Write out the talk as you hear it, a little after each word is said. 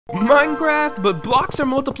Minecraft, but blocks are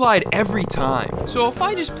multiplied every time. So if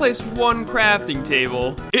I just place one crafting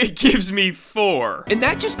table, it gives me 4. And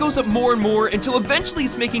that just goes up more and more until eventually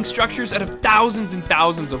it's making structures out of thousands and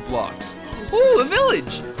thousands of blocks. Ooh, a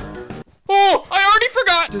village! Oh, I already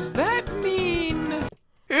forgot! Does that mean...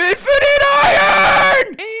 infinite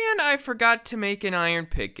iron! And I forgot to make an iron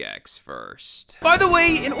pickaxe first. By the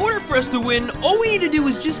way, in order for us to win, all we need to do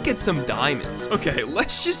is just get some diamonds. Okay,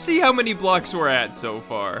 let's just see how many blocks we're at so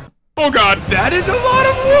far. Oh god, that is a lot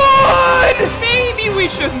of wood! Maybe we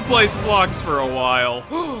shouldn't place blocks for a while.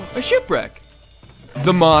 A shipwreck.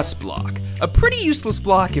 The moss block. A pretty useless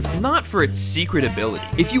block if not for its secret ability.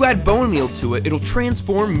 If you add bone meal to it, it'll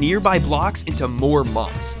transform nearby blocks into more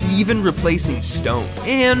moss, even replacing stone.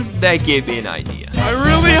 And that gave me an idea. I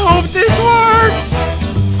really hope this works!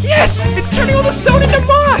 Yes! It's turning all the stone into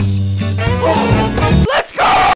moss!